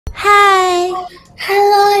嗨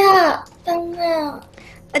 ，Hello 呀，丹妹。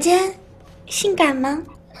我今天性感吗？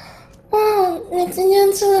你今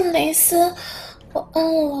天这个蕾丝我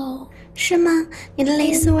摁了。是吗？你的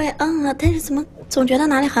蕾丝我也摁了，但是怎么总觉得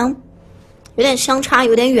哪里好像有点相差，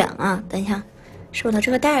有点远啊？等一下，是我的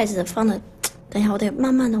这个袋子放的，等一下我得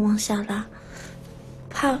慢慢的往下拉，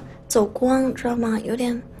怕走光，知道吗？有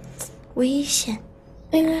点危险。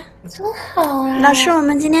真好啊！老师，我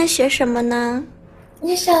们今天学什么呢？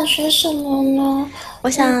你想学什么呢？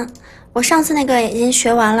我上次那个已经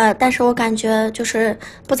学完了，但是我感觉就是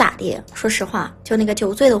不咋地，说实话，就那个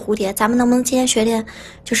酒醉的蝴蝶，咱们能不能今天学点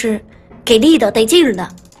就是给力的、得劲的？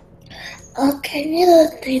给力的、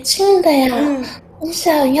得劲的呀！你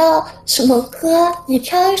想要什么歌？你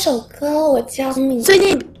挑一首歌，我教你。最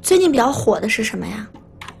近比较火的是什么呀？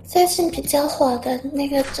最近比较火的那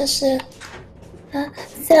个就是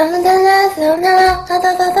想啦啦想啦哒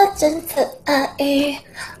哒哒哒真可爱，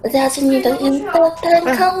我掉进你的眼的太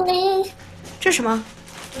空里。这什么？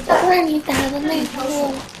为你打的那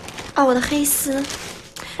个。我的黑丝。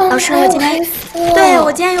老师，我今天对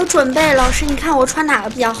我今天有准备。老师，你看我穿哪个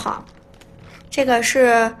比较好？这个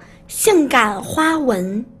是性感花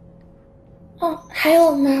纹。还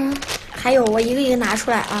有吗？还有，我一个一个拿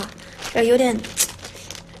出来啊。这有点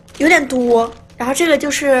多。然后这个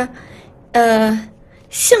就是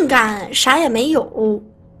性感啥也没有。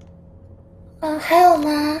还有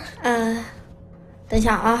吗？等一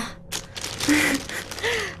下啊。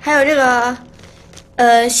还有这个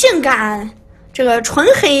性感这个纯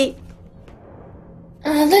黑。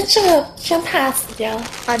那这个先 pass 掉。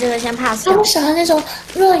这个先 pass 掉。我喜欢那种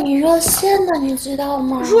若隐若现的，你知道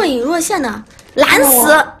吗？若隐若现的，蓝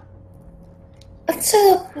死。这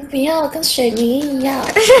个不要，跟水泥一样。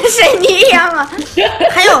水泥一样吗？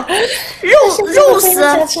还有肉丝，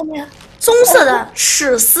棕色的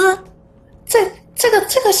屎丝。这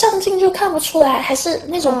个上镜就看不出来，还是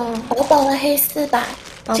那种薄薄的黑丝吧，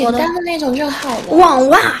简单的那种就好了。网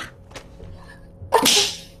袜。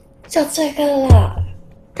就这个了。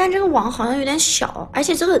但这个网好像有点小，而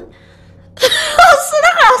且这个老师的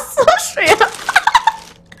好缩水了。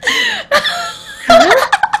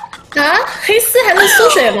黑丝还能缩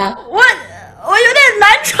水吗？我有点难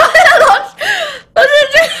穿呀，老师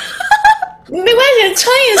这没关系，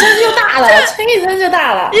穿一穿就大了，穿一穿就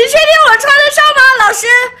大了。你确定我穿得上吗，老师？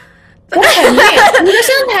我肯定，你的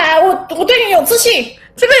身材，我对你有自信。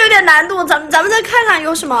这个有点难度，咱们再看看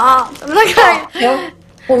有什么啊？咱们再看。行，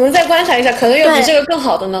我们再观察一下，可能有比这个更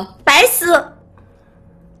好的呢。白丝。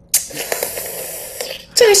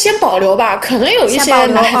这个先保留吧，可能有一些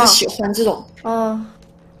男孩子喜欢这种。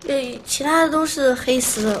其他的都是黑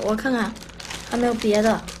丝，我看看还没有别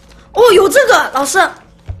的。有这个，老师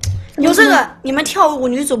有这个，你们跳舞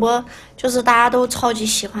女主播就是大家都超级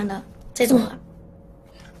喜欢的这种的。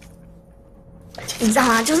你知道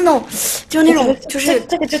吗？就是那种就是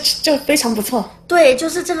这个就非常不错。对，就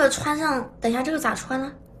是这个穿上，等一下这个咋穿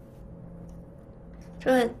呢？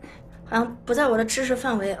这个好像不在我的知识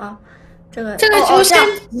范围啊。这个就先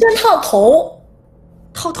套头。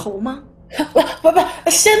套头吗？不，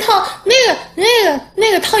先套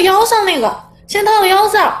那个套腰上那个，先套腰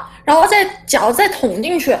上，然后再脚再捅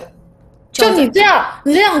进去。就你这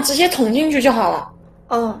样直接捅进去就好了。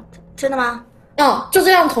真的吗？就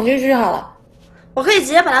这样捅进去就好了。我可以直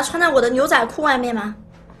接把它穿在我的牛仔裤外面吗？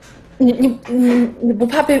你不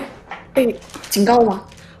怕被警告吗？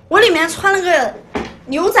我里面穿了个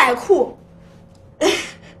牛仔裤。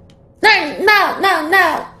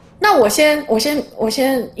那我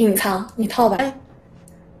先隐藏，你套吧。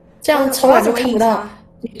这样操场就看不到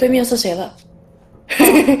你对面是谁了。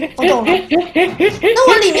我懂了。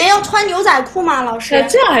那我里面要穿牛仔裤吗，老师？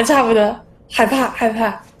这样还差不多。害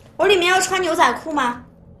怕。我里面要穿牛仔裤吗？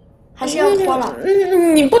还是要脱了？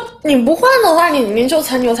你不换的话，你里面就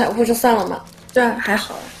穿牛仔裤就算了嘛。这样还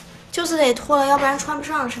好。就是得脱了，要不然穿不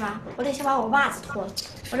上是吧？我得先把我袜子脱了。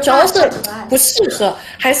主要是不适合，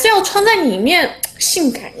还是要穿在里面性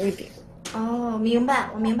感一点。我明白。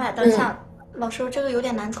等一下，老师，这个有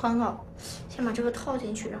点难穿了，先把这个套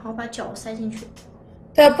进去，然后把脚塞进去。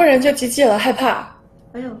对啊，不然就GG了，害怕。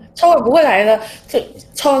超晚不会来的，这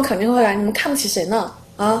超晚肯定会来，你们看不起谁呢？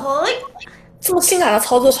这么性感的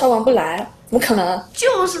操作，超晚不来，怎么可能？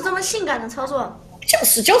就是这么性感的操作。就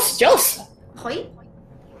是。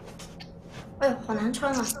哎呦，好难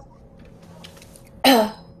穿啊！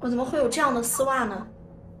我怎么会有这样的丝袜呢？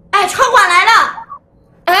超管来了！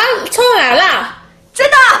超管来了！真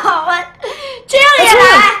的，我这样也来？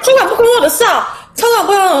超管不关我的事啊！超管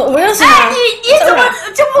不关我认识他。你怎么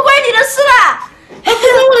就不关你的事了？不关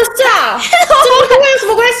我的事啊！这跟我有什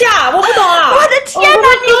么关系啊？我不懂啊！我的天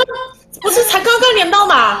哪，不是才刚刚连到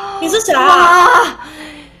吗？你是谁啊？哇，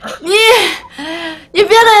你变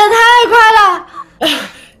得也太快了！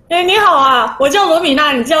哎，你好啊，我叫罗米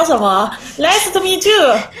娜，你叫什么 ？Nice to meet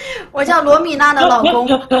you。我叫罗米娜的老公。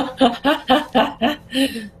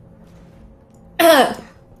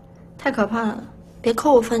太可怕了！别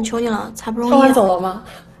扣我分，求你了，才不容易。敲完走了吗？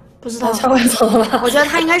不知道。敲完走了吗？我觉得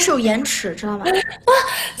他应该是有延迟，知道吧？哇，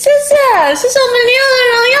谢谢我们女友的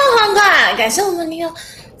荣耀皇冠，感谢我们女友，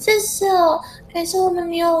谢谢哦。感谢我们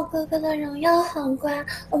女友哥哥的荣耀皇冠，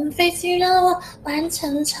我们飞机任务完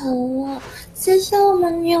成了，谢谢我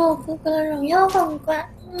们女友哥哥的荣耀皇冠，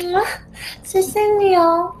谢谢你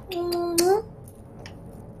哦，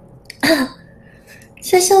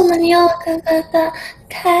谢谢我们女友哥哥的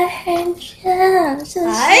开黑券，谢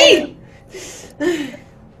谢。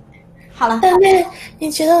好了，妹妹，你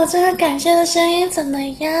觉得我这个感谢的声音怎么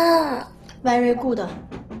样 ？Very good。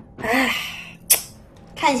哎，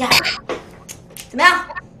看一下。怎么样？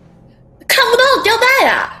看不到吊带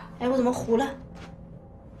呀！哎，我怎么糊了？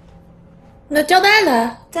那吊带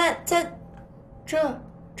呢？在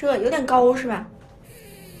这有点高是吧？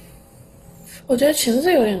我觉得裙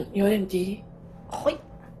子有点低。嘿，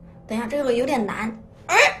等一下，这个有点难。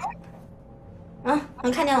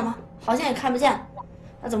能看见了吗？好像也看不见，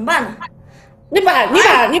那怎么办呢？你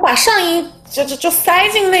把上衣就塞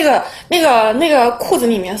进那个裤子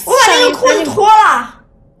里面。我把那个裤子脱了。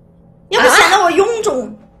要不显得我臃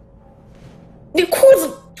肿。你裤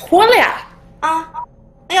子脱了呀？啊，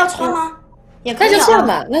那要穿吗？也可以。那就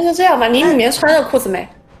这样吧。你里面穿着裤子没？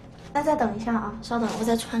那再等一下啊，稍等，我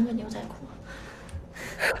再穿个牛仔裤。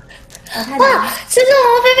哇！谢谢我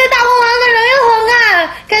们菲菲大魔王的荣耀皇冠，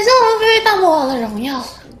感谢我们菲菲大魔王的荣耀。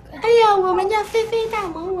哎呀，我们家菲菲大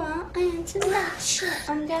魔王，哎呀，真的是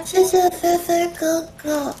我们家。谢谢菲菲哥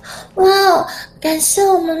哥，哇！感谢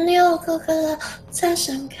我们六哥哥的战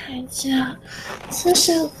神铠甲，谢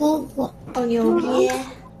谢哥哥，好牛逼！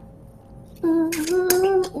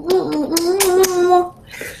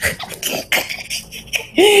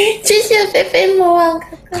谢谢菲菲魔王哥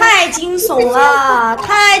哥，太惊悚了，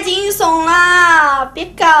太惊悚了，别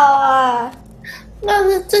搞啊！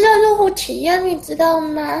那这叫用户体验，你知道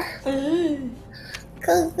吗？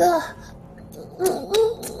哥哥，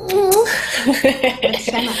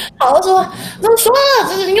天哪！好好说，都说了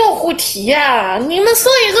这是用户体验，你们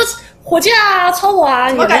说一个火箭超我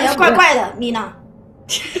啊！我感觉怪怪的，米娜。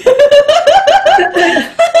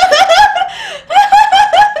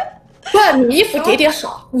不，你衣服叠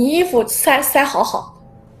好，你衣服塞好，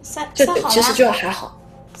塞好了，其实就还好，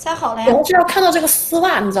塞好了呀。然后就要看到这个丝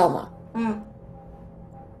袜，你知道吗？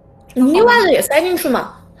你袜子也塞进去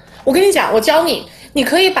嘛。我跟你讲，我教你，你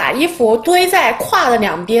可以把衣服堆在胯的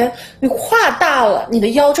两边，你胯大了，你的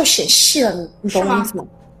腰就显细了，你懂我意思吗？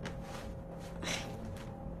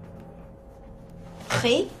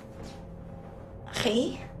嘿，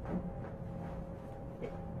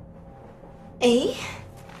哎，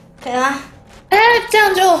可以了。哎，这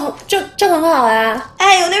样就很好啊！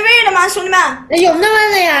哎，有那味儿了吗，兄弟们？有那味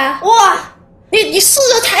儿了呀！哇，你试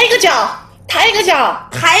着抬一个脚，抬一个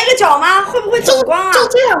脚吗？会不会走光啊？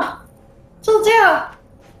就这样，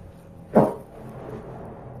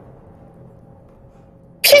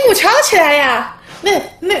屁股翘起来呀！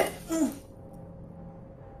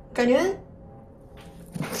感觉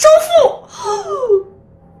收腹。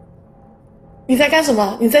你在干什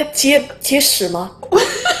么？你在接屎吗？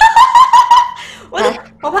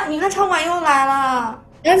我怕你看超管又来了，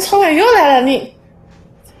超管又来了，你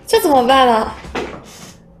这怎么办呢？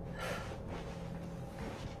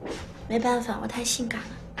没办法，我太性感了。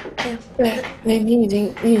对，你已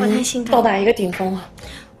经到达一个顶峰了。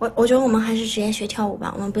我觉得我们还是直接学跳舞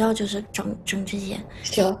吧，我们不要就是整这些，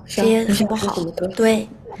这些很不好。对，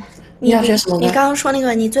你要学什么歌？你刚刚说那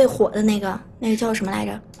个你最火的那个叫什么来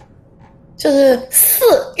着？就是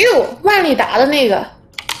4U万里达的那个。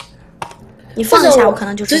你放一下，我可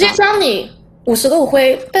能就知道。直接教你50度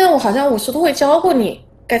灰，但是我好像50度灰教过你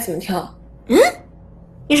该怎么跳。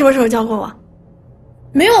你什么时候教过我？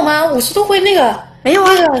没有吗？50度灰那个没有啊。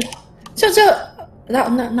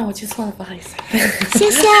那我记错了，不好意思。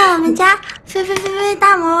谢谢我们家菲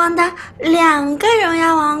大魔王的2个荣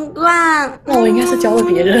耀王冠。那我应该是教了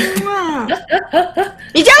别人。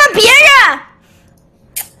你教了别人？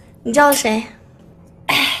你教了谁？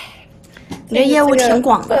你这业务挺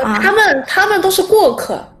广的啊！他们都是过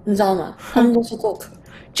客，你知道吗？他们都是过客。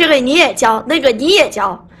这个你也教，那个你也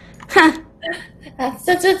教，哼！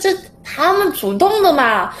这他们主动的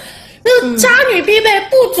嘛。那渣女必备，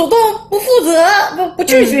不主动不负责，不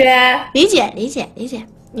拒绝。理解。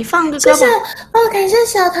你放个歌吧。谢谢感谢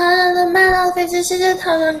小唐人的麦浪飞机，谢谢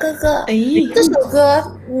唐人哥哥。哎，这首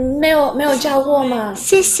歌没有教过吗？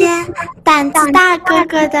谢谢胆子大哥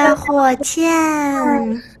哥的火箭。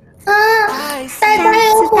呆呆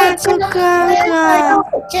有火箭哥哥，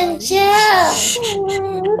姐姐，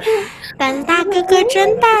胆子大哥哥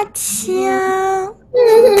真大气啊！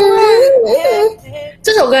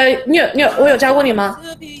这首歌我有教过你吗？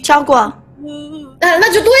教过。那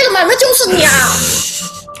就对了嘛，那就是你啊！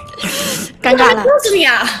尴尬了，就是你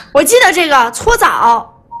啊！我记得这个搓澡。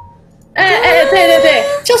对，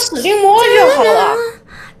就使劲摸就好了。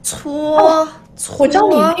搓，我教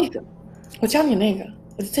你那个，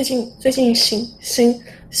我最近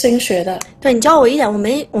新学的。对，你教我一点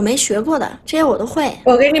我没学过的，这些我都会。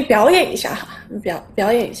我给你表演一下哈，你表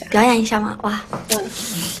演一下。表演一下吗？哇，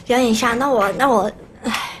表演一下，那我，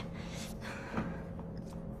唉，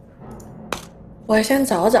我先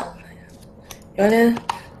找，有点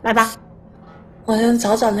来吧。我先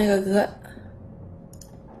找那个歌。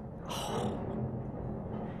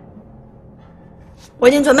我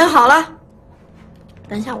已经准备好了。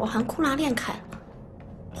等一下，我含库拉链开了。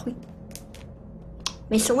嘿，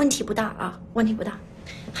没事，问题不大啊，问题不大，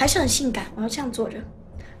还是很性感。我要这样坐着，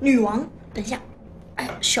女王。等一下，哎，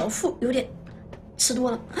小腹有点吃多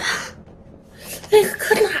了。那个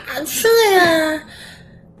歌哪去了呀？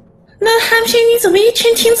那韩平，你怎么一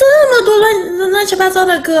天听这么多乱七八糟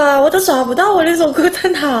的歌？我都找不到我那首歌在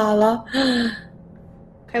哪了。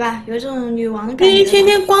可以吧？有这种女王的感觉。你一天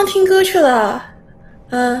天光听歌去了。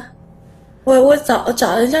我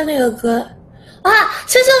找一下那个歌啊！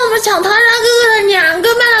谢谢我们小唐人哥哥的2个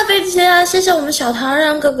慢的飞机，谢谢我们小唐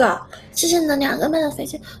人哥哥，谢谢你的2个慢的飞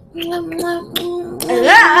机。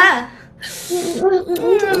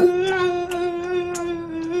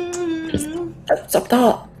找不到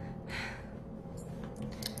了。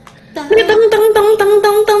那个噔噔噔噔噔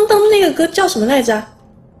噔噔，那个歌叫什么来着？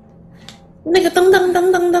那个噔噔噔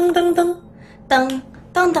噔噔噔噔噔。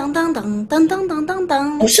噔噔噔噔噔噔噔噔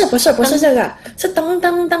噔，不是这个，是噔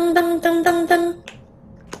噔噔噔噔噔噔，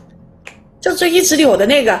就是一直有的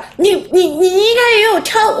那个。你应该也有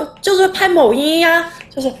跳，就是拍某音呀，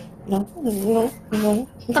就是噔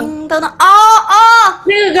噔噔哦，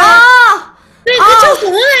那个歌，那个叫什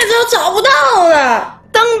么来着？我找不到了。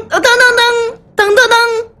噔噔噔噔噔噔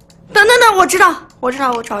噔噔噔，我知道，我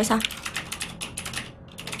找一下。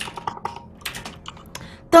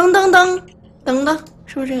噔噔噔噔噔。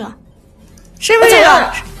是不是这个？是不是这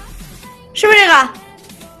个？是不是这个？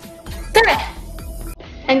对，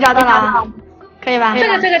哎，你找到了，可以吧？这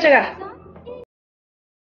个。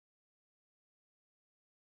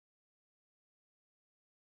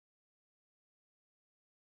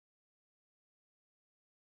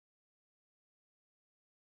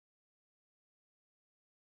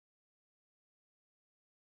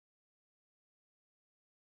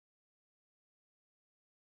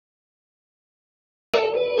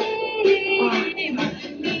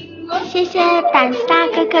谢谢胆子大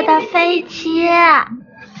哥哥的飞机，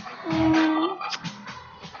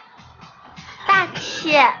大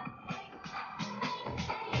气。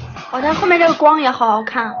我在后面这个光也好好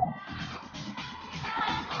看。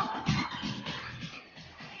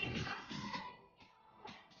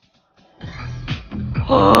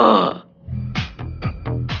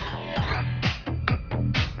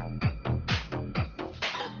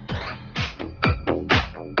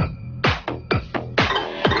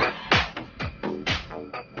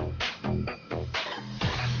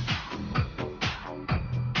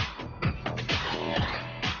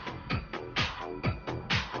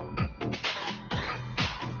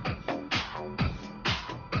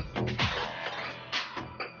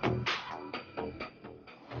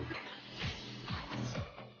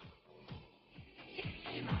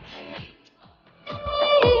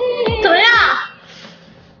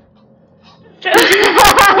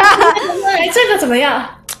这个怎么样？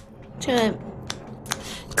这个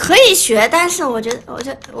可以学，但是我觉得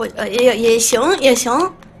也行，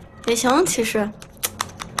其实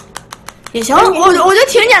也行。我觉得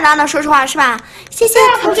挺简单的，说实话，是吧？谢谢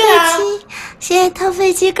偷飞机，谢谢偷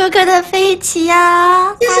飞机哥哥的飞机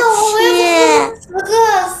呀！谢谢我们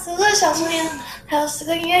10个小声音，还有10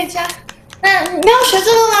个音乐家。那你要学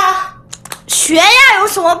这个吗？学呀，有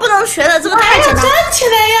什么不能学的？这个太简单。站起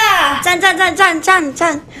来呀！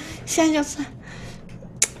站！现在就是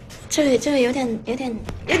这个有点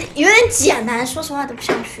简单，说实话都不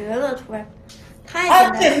想学了，突然太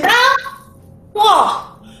简单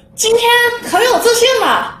哇！今天很有自信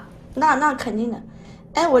嘛？那肯定的。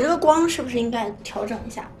哎，我这个光是不是应该调整一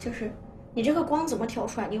下？就是你这个光怎么调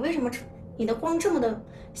出来？你为什么你的光这么的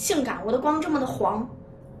性感，我的光这么的黄？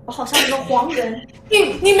我好像一个黄人。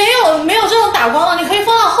你没有这种打光的，你可以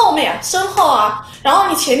放到后面身后啊，然后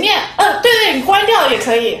你前面，对，你关掉也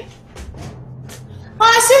可以。啊，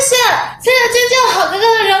谢谢尖叫好哥哥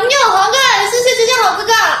的荣耀皇冠，谢谢尖叫好哥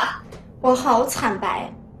哥。我好惨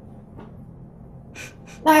白。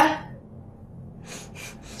来，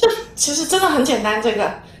这其实真的很简单，这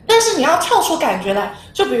个，但是你要跳出感觉来，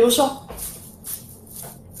就比如说，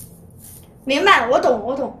明白，我懂，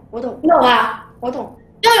你懂吧？我懂，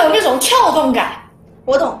要有那种跳动感，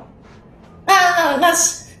我懂。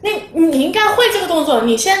那你应该会这个动作，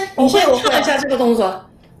你先跳一下这个动作，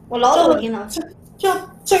我老抖音了，就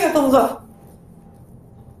这个动作，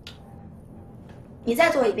你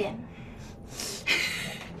再做一遍。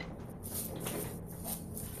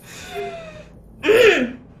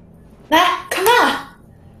来 ，come on，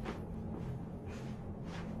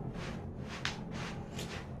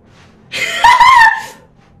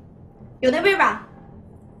 有那味吧？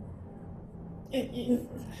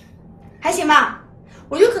还行吧。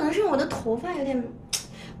我觉得可能是因为我的头发有点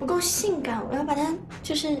不够性感，我要把它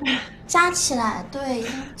就是扎起来，对，一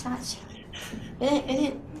定要扎起来，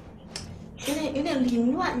有点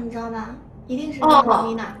凌乱，你知道吧？一定是那个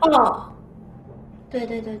妮娜。对。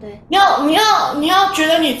你要觉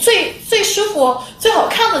得你最舒服、最好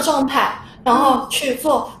看的状态，然后去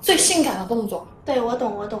做最性感的动作。对，我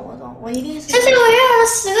懂，我一定是。谢谢我又有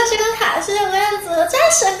10个卡，谢谢我样子战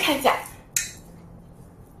神铠甲。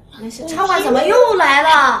没事，插画怎么又来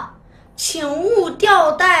了？请勿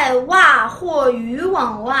吊带袜或渔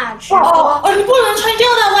网袜直播。你不能穿吊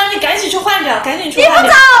带袜，你赶紧去换掉，赶紧去换掉。你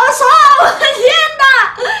不早说！我的天哪！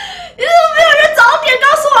你怎么没有人早点告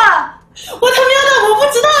诉我？我他喵的，我不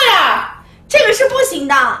知道呀，这个是不行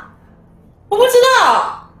的。我不知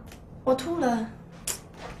道。我吐了。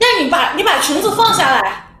那你把裙子放下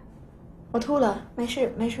来。我吐了，没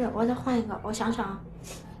事，我再换一个，我想想啊。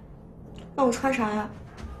那我穿啥呀？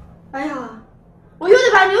哎呀，我又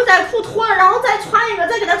得把牛仔裤脱了，然后再穿一个，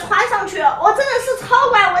再给它穿上去。我真的是超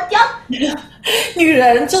乖，我屌。女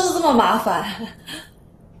人就是这么麻烦。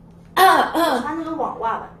穿那个网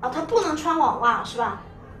袜吧。啊，她不能穿网袜是吧？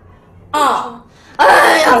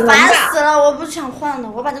哎呀，烦死了！我不想换了，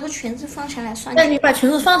我把这个裙子放下来算。那你把裙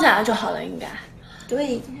子放下来就好了，应该。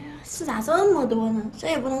对，是咋这么多呢？这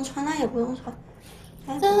也不能穿，那也不能穿。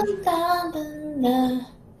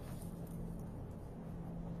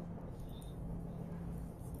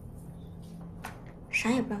啥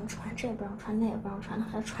也不让穿，这也不让穿，那也不让穿，那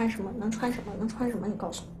还穿什么？能穿什么？你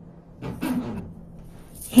告诉我。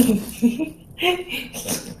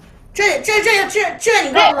这，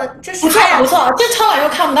你告诉我，这是啥呀？不错，这超晚就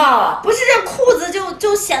看不到了。不是，这裤子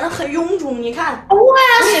就显得很臃肿，你看。哇，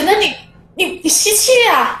显得你吸气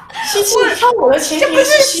呀，吸气跳舞的情绪。这不是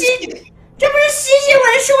吸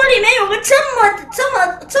文，是我里面有个这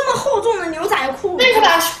么厚重的牛仔裤。那就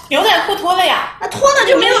把牛仔裤脱了呀。那脱了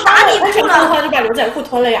就没有打底裤了。的话就把牛仔裤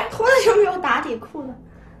脱了呀。脱了就没有打底裤了。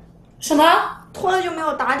什么？脱了就没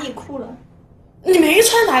有打底裤了。你没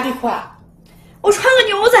穿打底裤啊？我穿个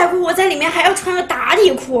牛仔裤，我在里面还要穿个打底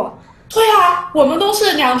裤。对啊，我们都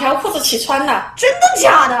是2条裤子起穿的。真的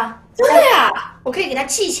假的？真的呀。我可以给它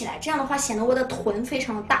系起来，这样的话显得我的臀非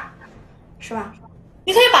常的大，是吧？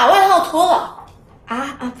你可以把外套脱了。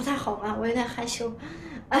不太好吧？我有点害羞，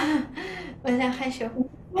我有点害羞。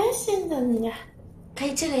没关系的，你可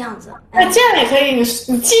以这个样子。这样也可以，你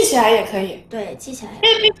系起来也可以。对，系起来。因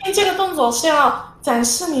为毕竟这个动作是要展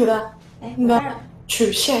示你的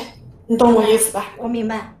曲线，你懂我意思吧？我明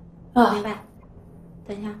白，明白。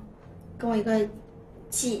等一下，跟我一个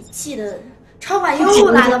系的超管又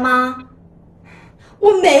来了吗？我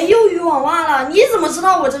没有渔网袜了，你怎么知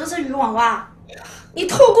道我这个是渔网袜？你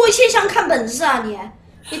透过现象看本质啊！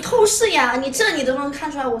你透视呀！你都能看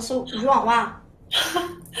出来我是渔网袜，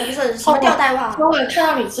不是什么吊带袜。我看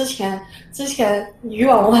到你之前渔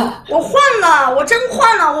网袜，我换了，我真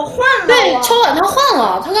换了，我换了。对，秋晚他换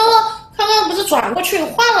了，他刚刚不是转过去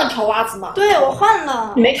换了条袜子吗？对，我换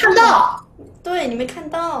了。你没看到？对，你没看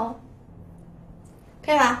到，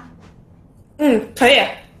可以吧？可以。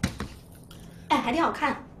哎，还挺好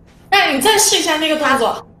看。那你再试一下那个动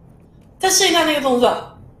作，再试一下那个动作。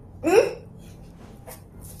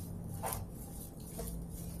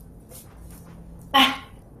来，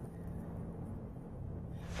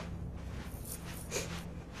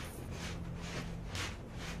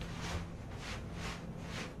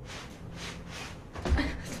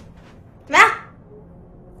怎么样？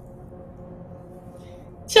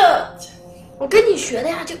这我跟你学的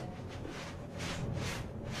呀，就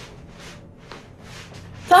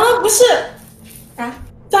咱们不是啊，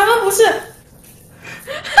咱们不是，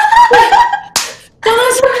咱们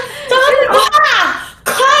是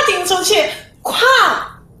快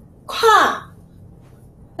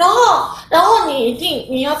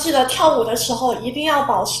记得跳舞的时候一定要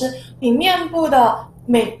保持你面部的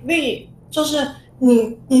美丽，就是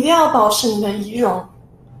你一定要保持你的仪容，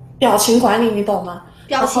表情管理，你懂吗？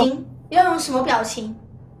表情要用什么表情？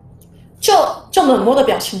就冷漠的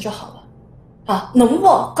表情就好了啊，冷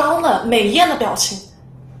漠、高冷、美艳的表情，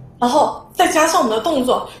然后再加上我们的动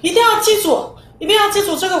作，一定要记住，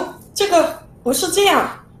这个不是这样，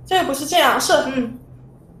这个不是这样，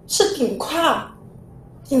是顶胯，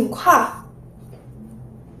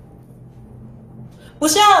不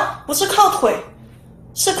是靠腿，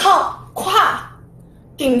是靠胯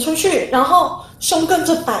顶出去，然后胸跟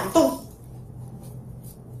着摆动。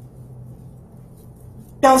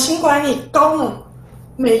表情管理高冷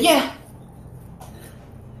美艳，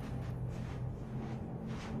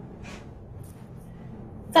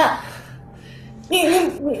但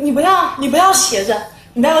你不要斜着，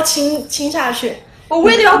你不要倾下去，我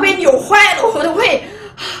胃都要被扭坏了，我的胃。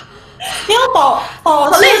你要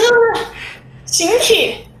保持就是形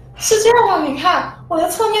体是这样的，你看我的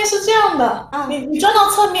侧面是这样的，你转到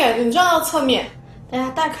侧面，等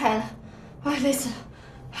下大开了，哎，累死了。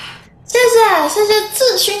谢谢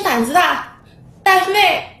自勋胆子大呆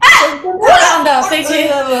妹，漂亮的飞机，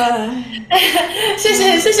谢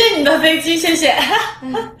谢你的飞机，谢谢。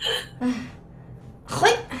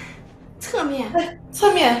嘿，侧面，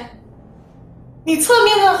你侧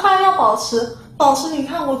面的话要保持，你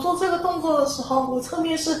看我做这个动作的时候，我侧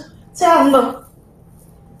面是这样的，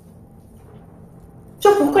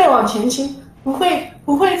就不会往前倾，不会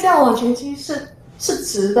这样往前倾，是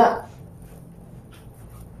直的。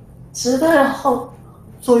然后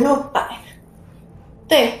左右摆，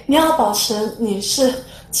对，你要保持你是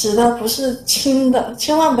直的，不是倾的，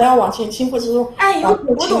千万不要往前倾或者说。哎呦，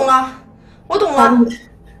我懂了，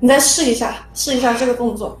你再试一下这个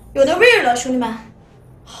动作，有的味儿了，兄弟们。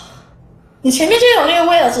你前面就有那个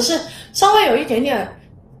味了，只是稍微有一点点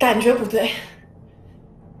感觉不对。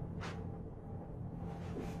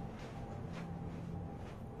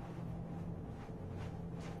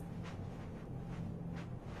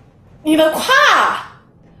你的胯，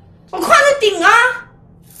我胯在顶啊，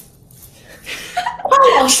胯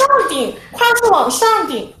往上顶，胯是往上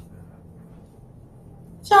顶，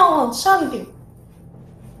这样往上顶，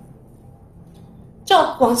就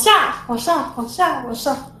往下，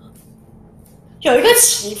有一个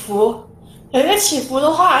起伏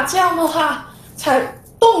的话，这样的话才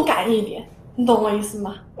动感一点，你懂我意思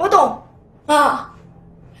吗？我懂啊，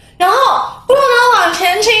然后不能往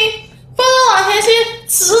前倾。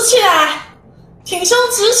直起来，挺胸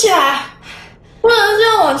直起来，不能这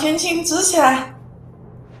样往前倾，直起来，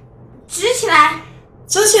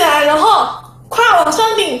然后胯往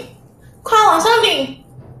上顶，往上顶，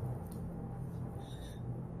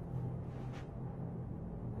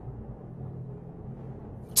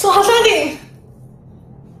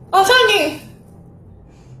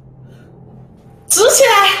直起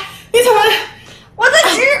来，你怎么？我在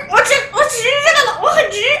直，我直这个了，我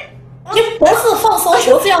很直。你脖子放松，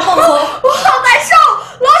脖子要放松。我好难受，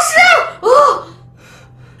老师。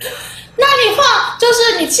那你就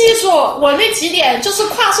是你记住我那几点，就是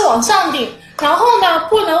胯是往上顶，然后呢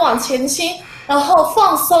不能往前倾，然后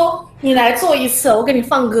放松。你来做一次，我给你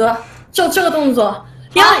放歌，就这个动作，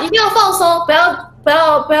一定要放松，不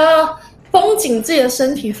要绷紧自己的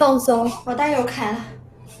身体，放松。我带油开了。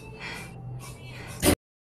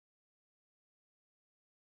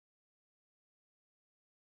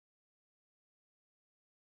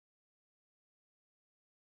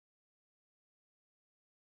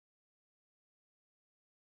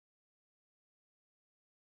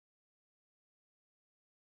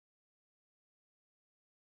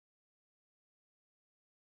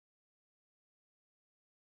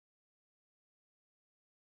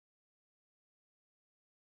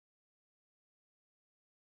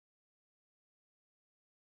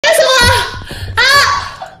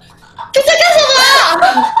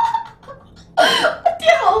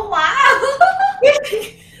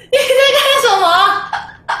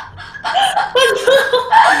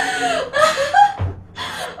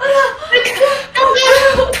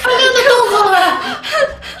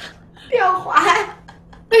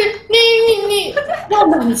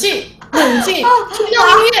冷静，听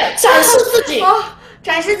到音乐，展示自己，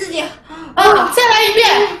展示自己。再来一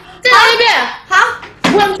遍，好，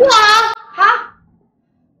稳住啊！好，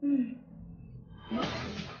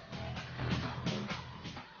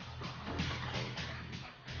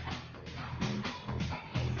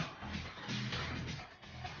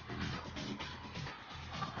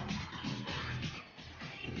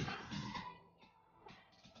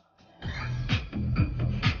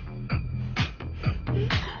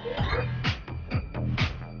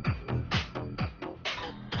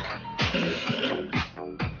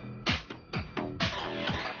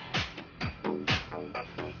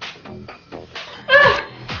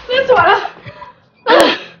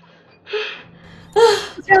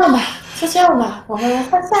样吧，我们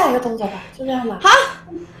换下一个动作吧，就这样吧。好，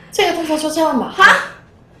这个动作就这样吧。好，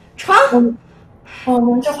床。我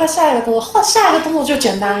们就换下一个动作，下一个动作就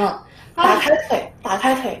简单了，打开腿，打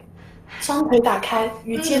开腿，双腿打开，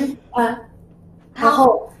与肩同宽，然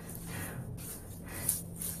后。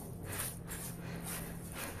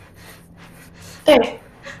对，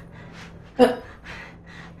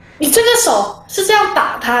你这个手是这样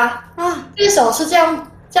打它啊，这个手是这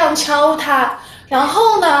样敲它，然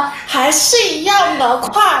后呢还是一样的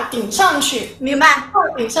胯顶上去，明白？胯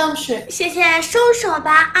顶上去。谢谢收手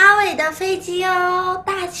吧，阿伟的飞机哦，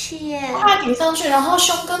大气。胯顶上去，然后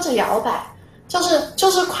胸跟着摇摆，就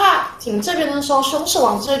是胯顶这边的时候，胸是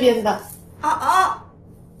往这边的。哦。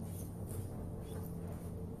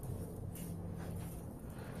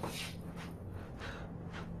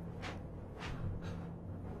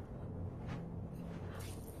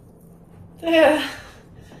对，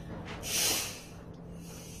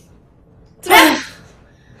怎么样？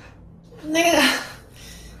那个，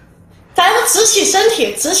咱们直起身体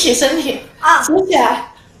啊，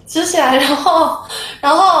直起来，然后，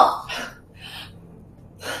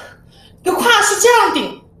你胯是这样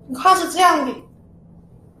顶，你胯是这样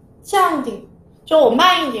顶，就我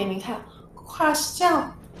慢一点，你看，胯是这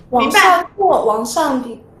样往下坐，往上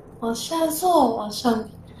顶，往下坐，往上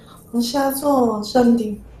顶，往下坐，往上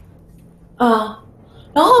顶。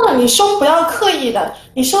然后呢，你胸不要刻意的，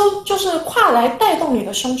你胸就是胯来带动你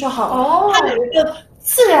的胸就好了。哦，它有一个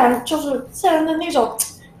自然的那种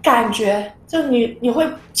感觉，就你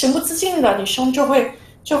会情不自禁的，你胸就会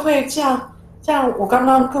这样，我刚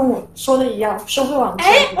刚跟我说的一样，胸会往这。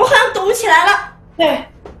哎，我好像懂起来了。对，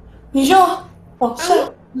你就往上，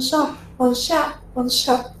往上，往下，往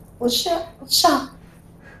下，往下，往上，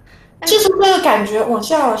记住这个感觉，往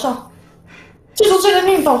下，往上，记住这个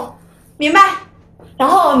运动。明白，然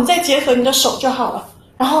后你再结合你的手就好了，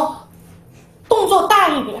然后动作大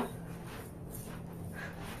一点，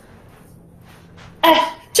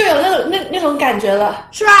哎，就有那种感觉了，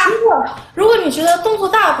是吧？如果你觉得动作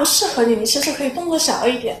大不适合你，你其实可以动作小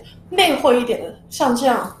一点，内扩一点的，像这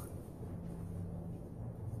样，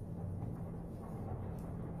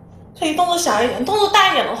可以动作小一点，动作大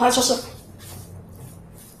一点的话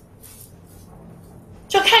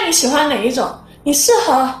就看你喜欢哪一种，你适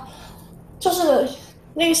合。就是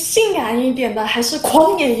那个性感一点的，还是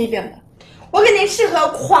狂野一点的？我肯定适合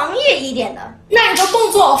狂野一点的。那你就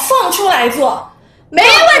动作放出来做，没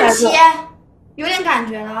问题。有点感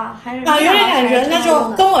觉了，还是有点感觉，那就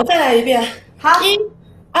跟我再来一遍。好，1、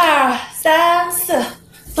2、3、4，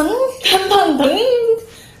噔噔噔噔，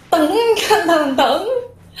噔噔噔噔，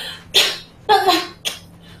噔噔。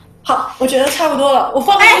好，我觉得差不多了。我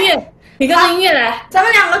放个音乐，你跟着音乐来。咱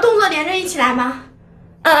们2个动作连着一起来吗？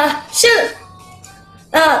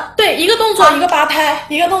对，一个动作一个8拍，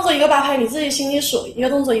一个动作一个8拍，你自己心里数，一个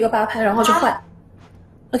动作一个8拍，然后就换。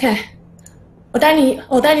OK， 我带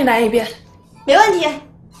你来一遍，没问题，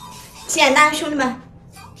简单，兄弟们。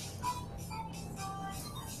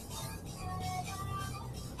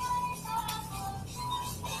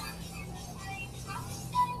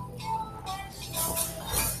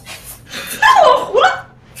我糊了。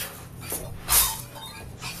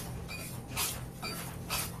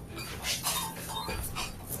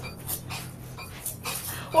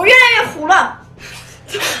我越来越糊了，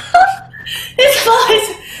你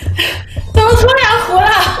怎么突然糊了？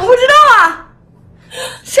我不知道啊，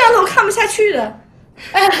摄像头看不下去的。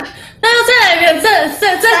哎，那就再来一遍，再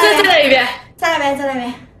来一遍，再来一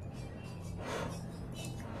遍。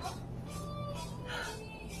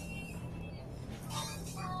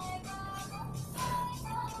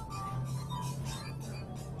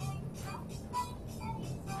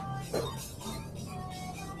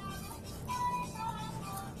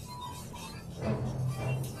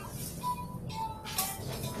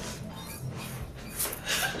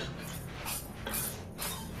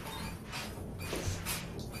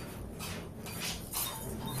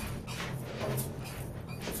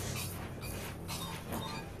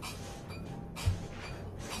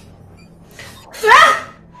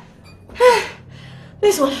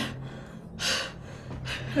为什么？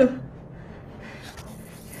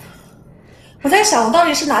我在想，我到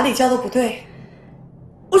底是哪里教的不对？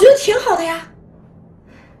我觉得挺好的呀，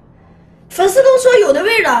粉丝都说有的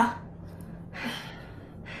味了，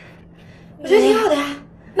我觉得挺好的呀。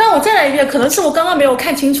那我再来一遍，可能是我刚刚没有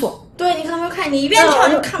看清楚。对，你可能没有看，你一边跳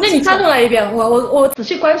就看不清楚。那你再录来一遍，我仔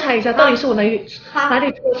细观察一下，到底是我哪里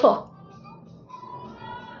出错。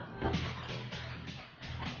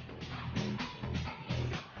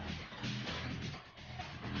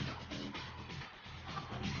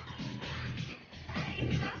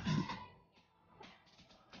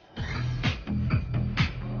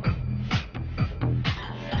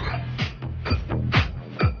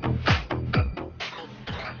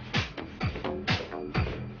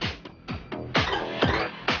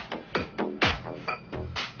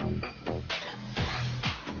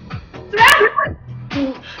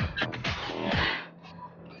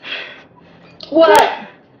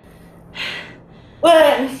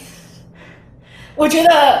我觉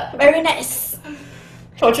得 very nice，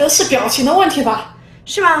 我觉得是表情的问题吧？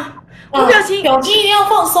是吗？我表情一定要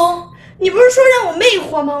放松。你不是说让我魅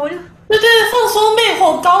惑吗？我就对，放松魅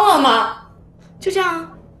惑高了嘛。就这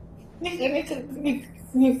样。你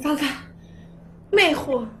看看，魅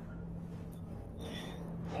惑。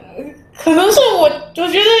可能是我觉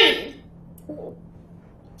得，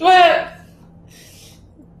对，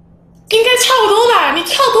应该差不多吧。你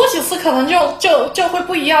跳多几次，可能就会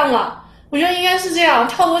不一样了。我觉得应该是这样，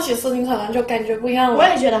跳多几次，你可能就感觉不一样了。我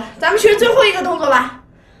也觉得，咱们学最后一个动作吧。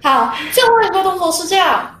好，最后一个动作是这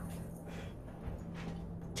样，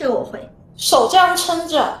这个我会，手这样撑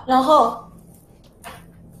着，然后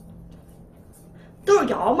都是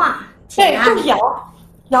摇嘛，对，就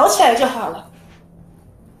摇起来就好了，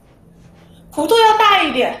幅度要大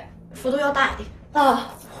一点，幅度要大一点。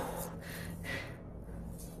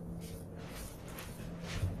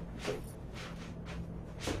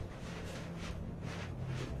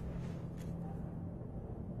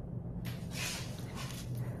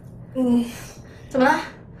怎么了？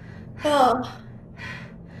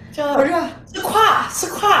就好热，是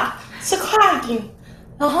胯顶，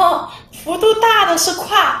然后幅度大的是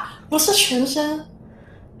胯，不是全身。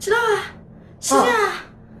知道啊，是这样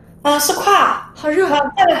啊，是胯。好热。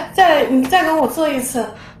你再跟我做一次。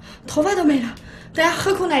头发都没了，等下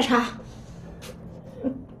喝口奶茶。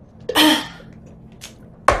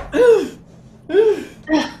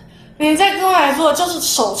你再跟我来做，就是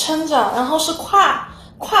手撑着，然后是胯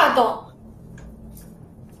动。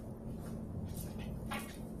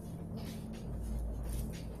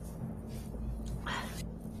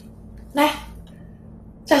来，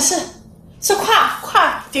展示，是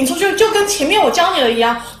胯顶出去，就跟前面我教你的一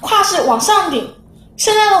样，胯是往上顶。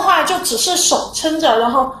现在的话就只是手撑着，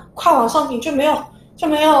然后胯往上顶，就没有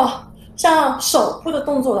像手部的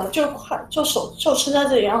动作了，就手就撑在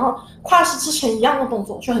这里，然后胯是之前一样的动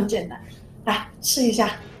作，就很简单。来试一下。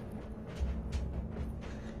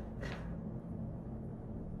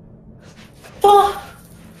动。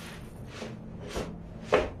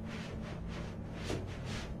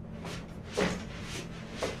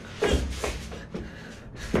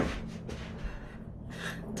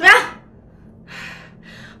怎么样？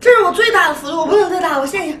这是我最大的幅度，我不能再大，我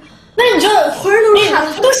现在那你就浑身都是汗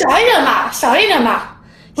了。幅度小一点吧，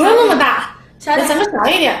不用那么大，小一点，咱们小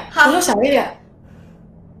一点，幅度小一点，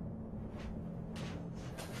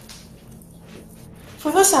幅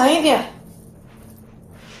度小一点，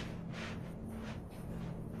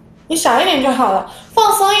你小一点就好了，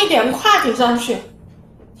放松一点，胯顶上去，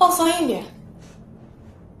放松一点。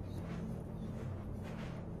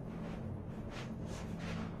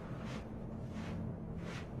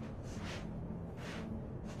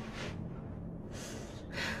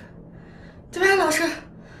怎么样，老师？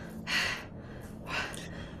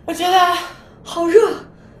我觉得好热。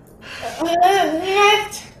应该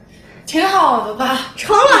挺好的吧？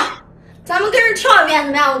成了，咱们跟着跳一遍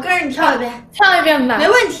怎么样？我跟着你跳一遍，跳一遍吧。没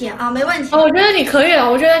问题啊，没问题。我觉得你可以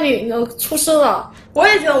了，我觉得你出师了。我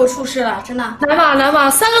也觉得我出师了，真的。来吧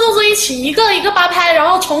，3个动作一起，一个8拍，然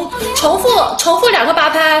后重复2个8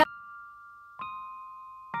拍。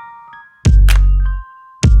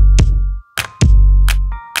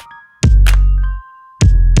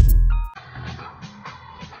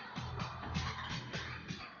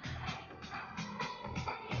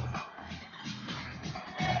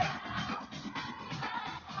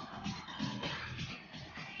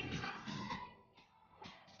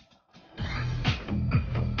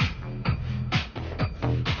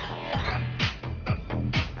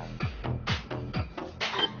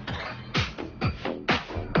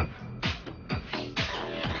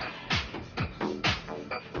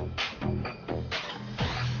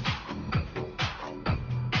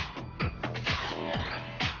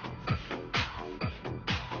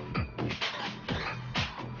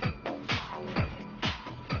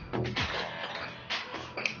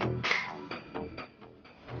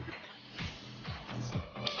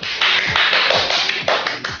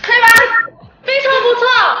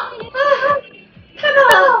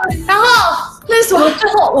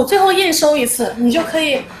我最后验收一次，你就可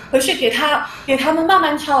以回去给他们慢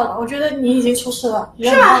慢跳了。我觉得你已经出师了，是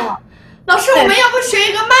吧？老师，我们要不学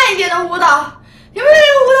一个慢一点的舞蹈？因为这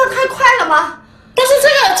个舞蹈太快了吗？但是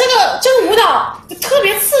这个舞蹈特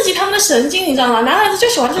别刺激他们的神经，你知道吗？男孩子就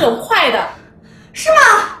喜欢这种快的，是吗？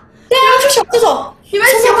对啊，就喜欢这种，你们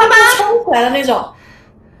喜欢吗？冲起来的那种。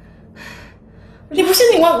你不是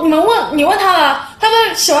你问他了，他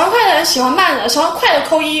们喜欢快的，喜欢慢的，喜欢快的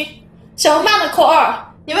扣1，喜欢慢的扣2。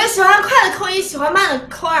你们喜欢快的扣1，喜欢慢的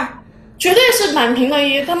扣2，绝对是满屏的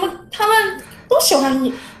1。他们都喜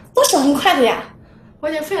欢快的呀。我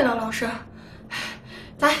已经废了，老师。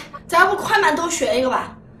咱要不快慢都学一个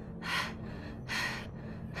吧？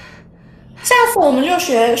下次我们就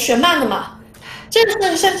学慢的嘛。这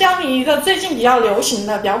次先教你一个最近比较流行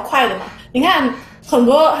的、比较快的嘛。你看，很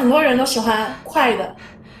多人都喜欢快的。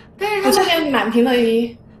但是我这边满屏的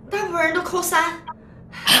1，大部分人都扣3。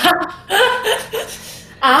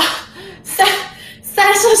啊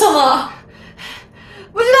，3是什么？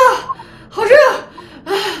不知道，好热。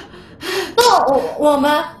那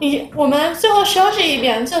我们最后休息一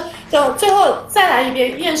遍，就最后再来一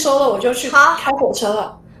遍验收了，我就去开火车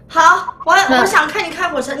了。好，我想看你开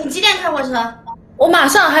火车，你几点开火车？我马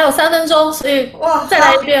上还有3分钟，所以再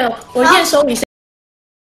来一遍，我验收一下。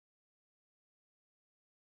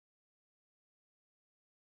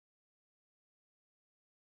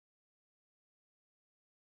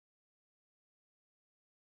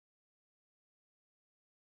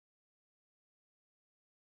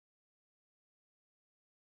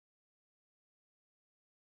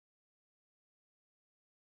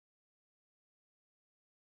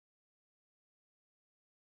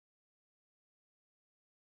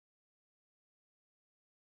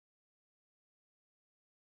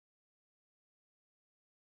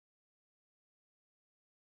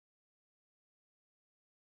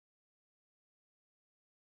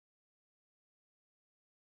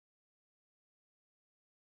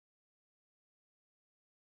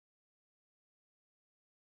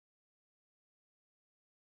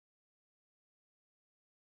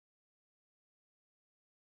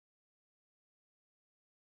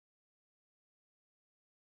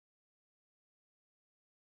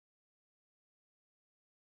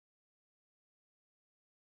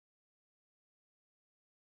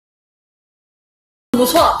不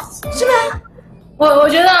错，是吧？我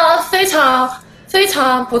觉得非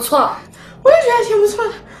常不错。我也觉得挺不错的，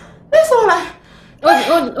累死我了。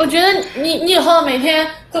我觉得你以后每天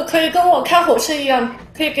可以跟我开火车一样，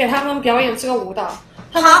可以给他们表演这个舞蹈。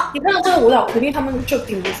好，你看到这个舞蹈，肯定他们就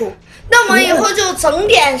顶不住。那我们以后就整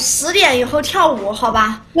点10点以后跳舞，好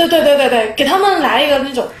吧？对，给他们来一个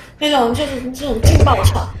那种就是这种劲爆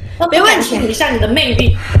场，没问题。一下你的魅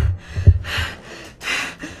力。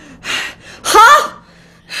好，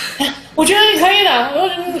我觉得你可以的，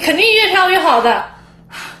你肯定越跳越好的。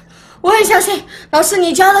我很相信老师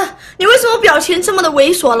你教的。你为什么表情这么的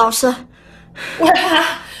猥琐？老师，我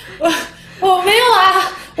没有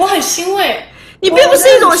啊，我很欣慰。你并不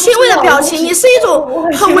是一种欣慰的表情，你是一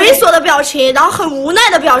种很猥琐的表情，然后很无奈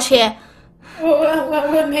的表情。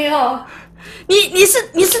我没有。你是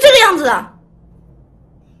这个样子的。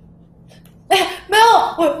哎，没有，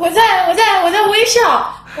我在微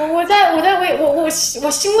笑，我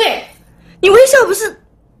欣慰。你微笑不是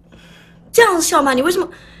这样子笑吗？你为什么？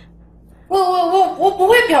我不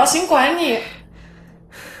会表情管你。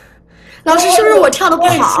老师，是不是我跳的不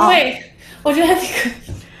好？我觉得你可以。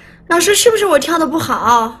老师，是不是我跳的不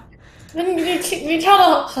好？你跳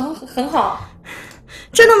的很好。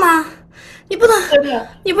真的吗？你不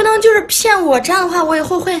能就是骗我，这样的话我以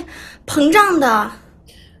后会膨胀的。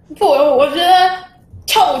不，我觉得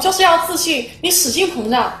跳舞就是要自信，你使劲膨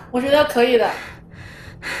胀，我觉得可以的。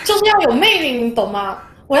就是要有魅力，你懂吗？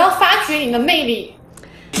我要发掘你的魅力。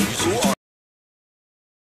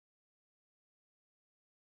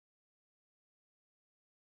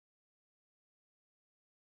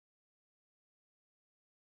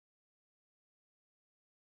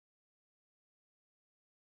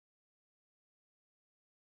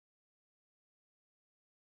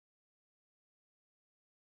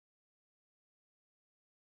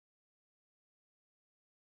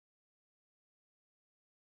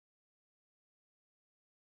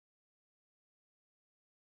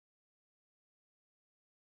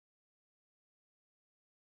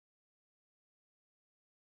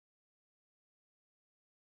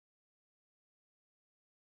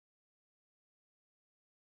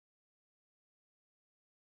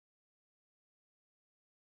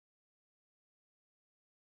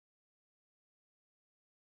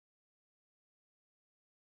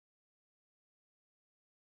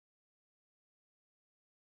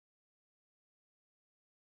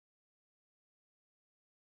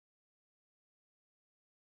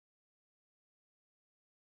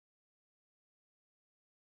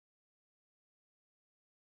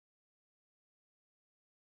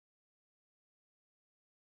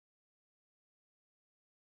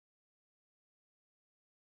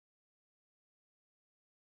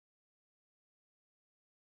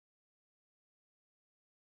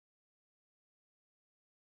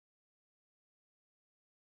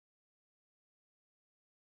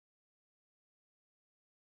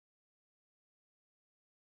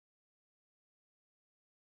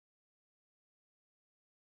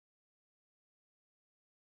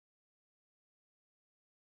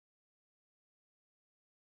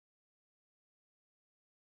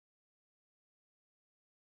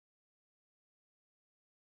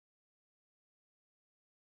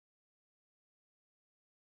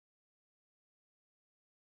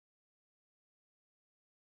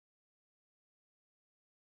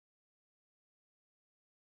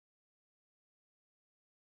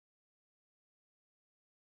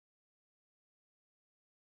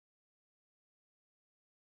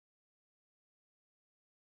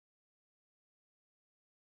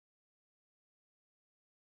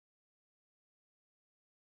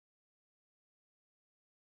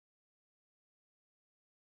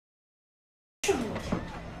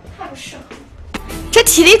不适合。这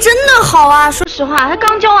体力真的好啊！说实话，他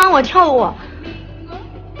刚教完我跳舞，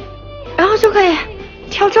然后就可以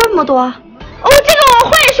跳这么多。哦，这个我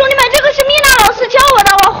会，兄弟们，这个是米娜老师教我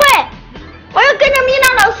的，我会。我要跟着米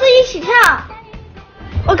娜老师一起跳。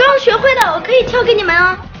我刚学会的，我可以跳给你们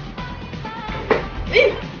哦。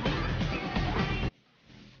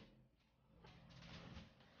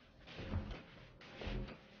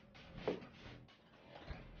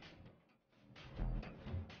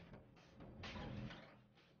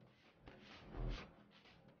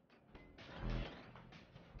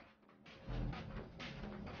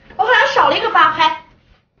我好像少了一个8拍。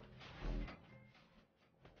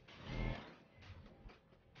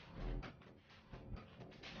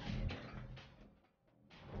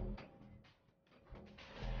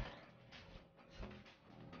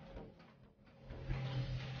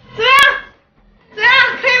怎么样？怎么样？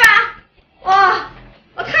可以吧？哇，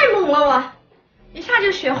我太猛了，我一下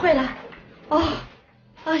就学会了。哦，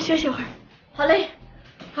休息会儿，好累，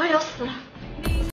要死了。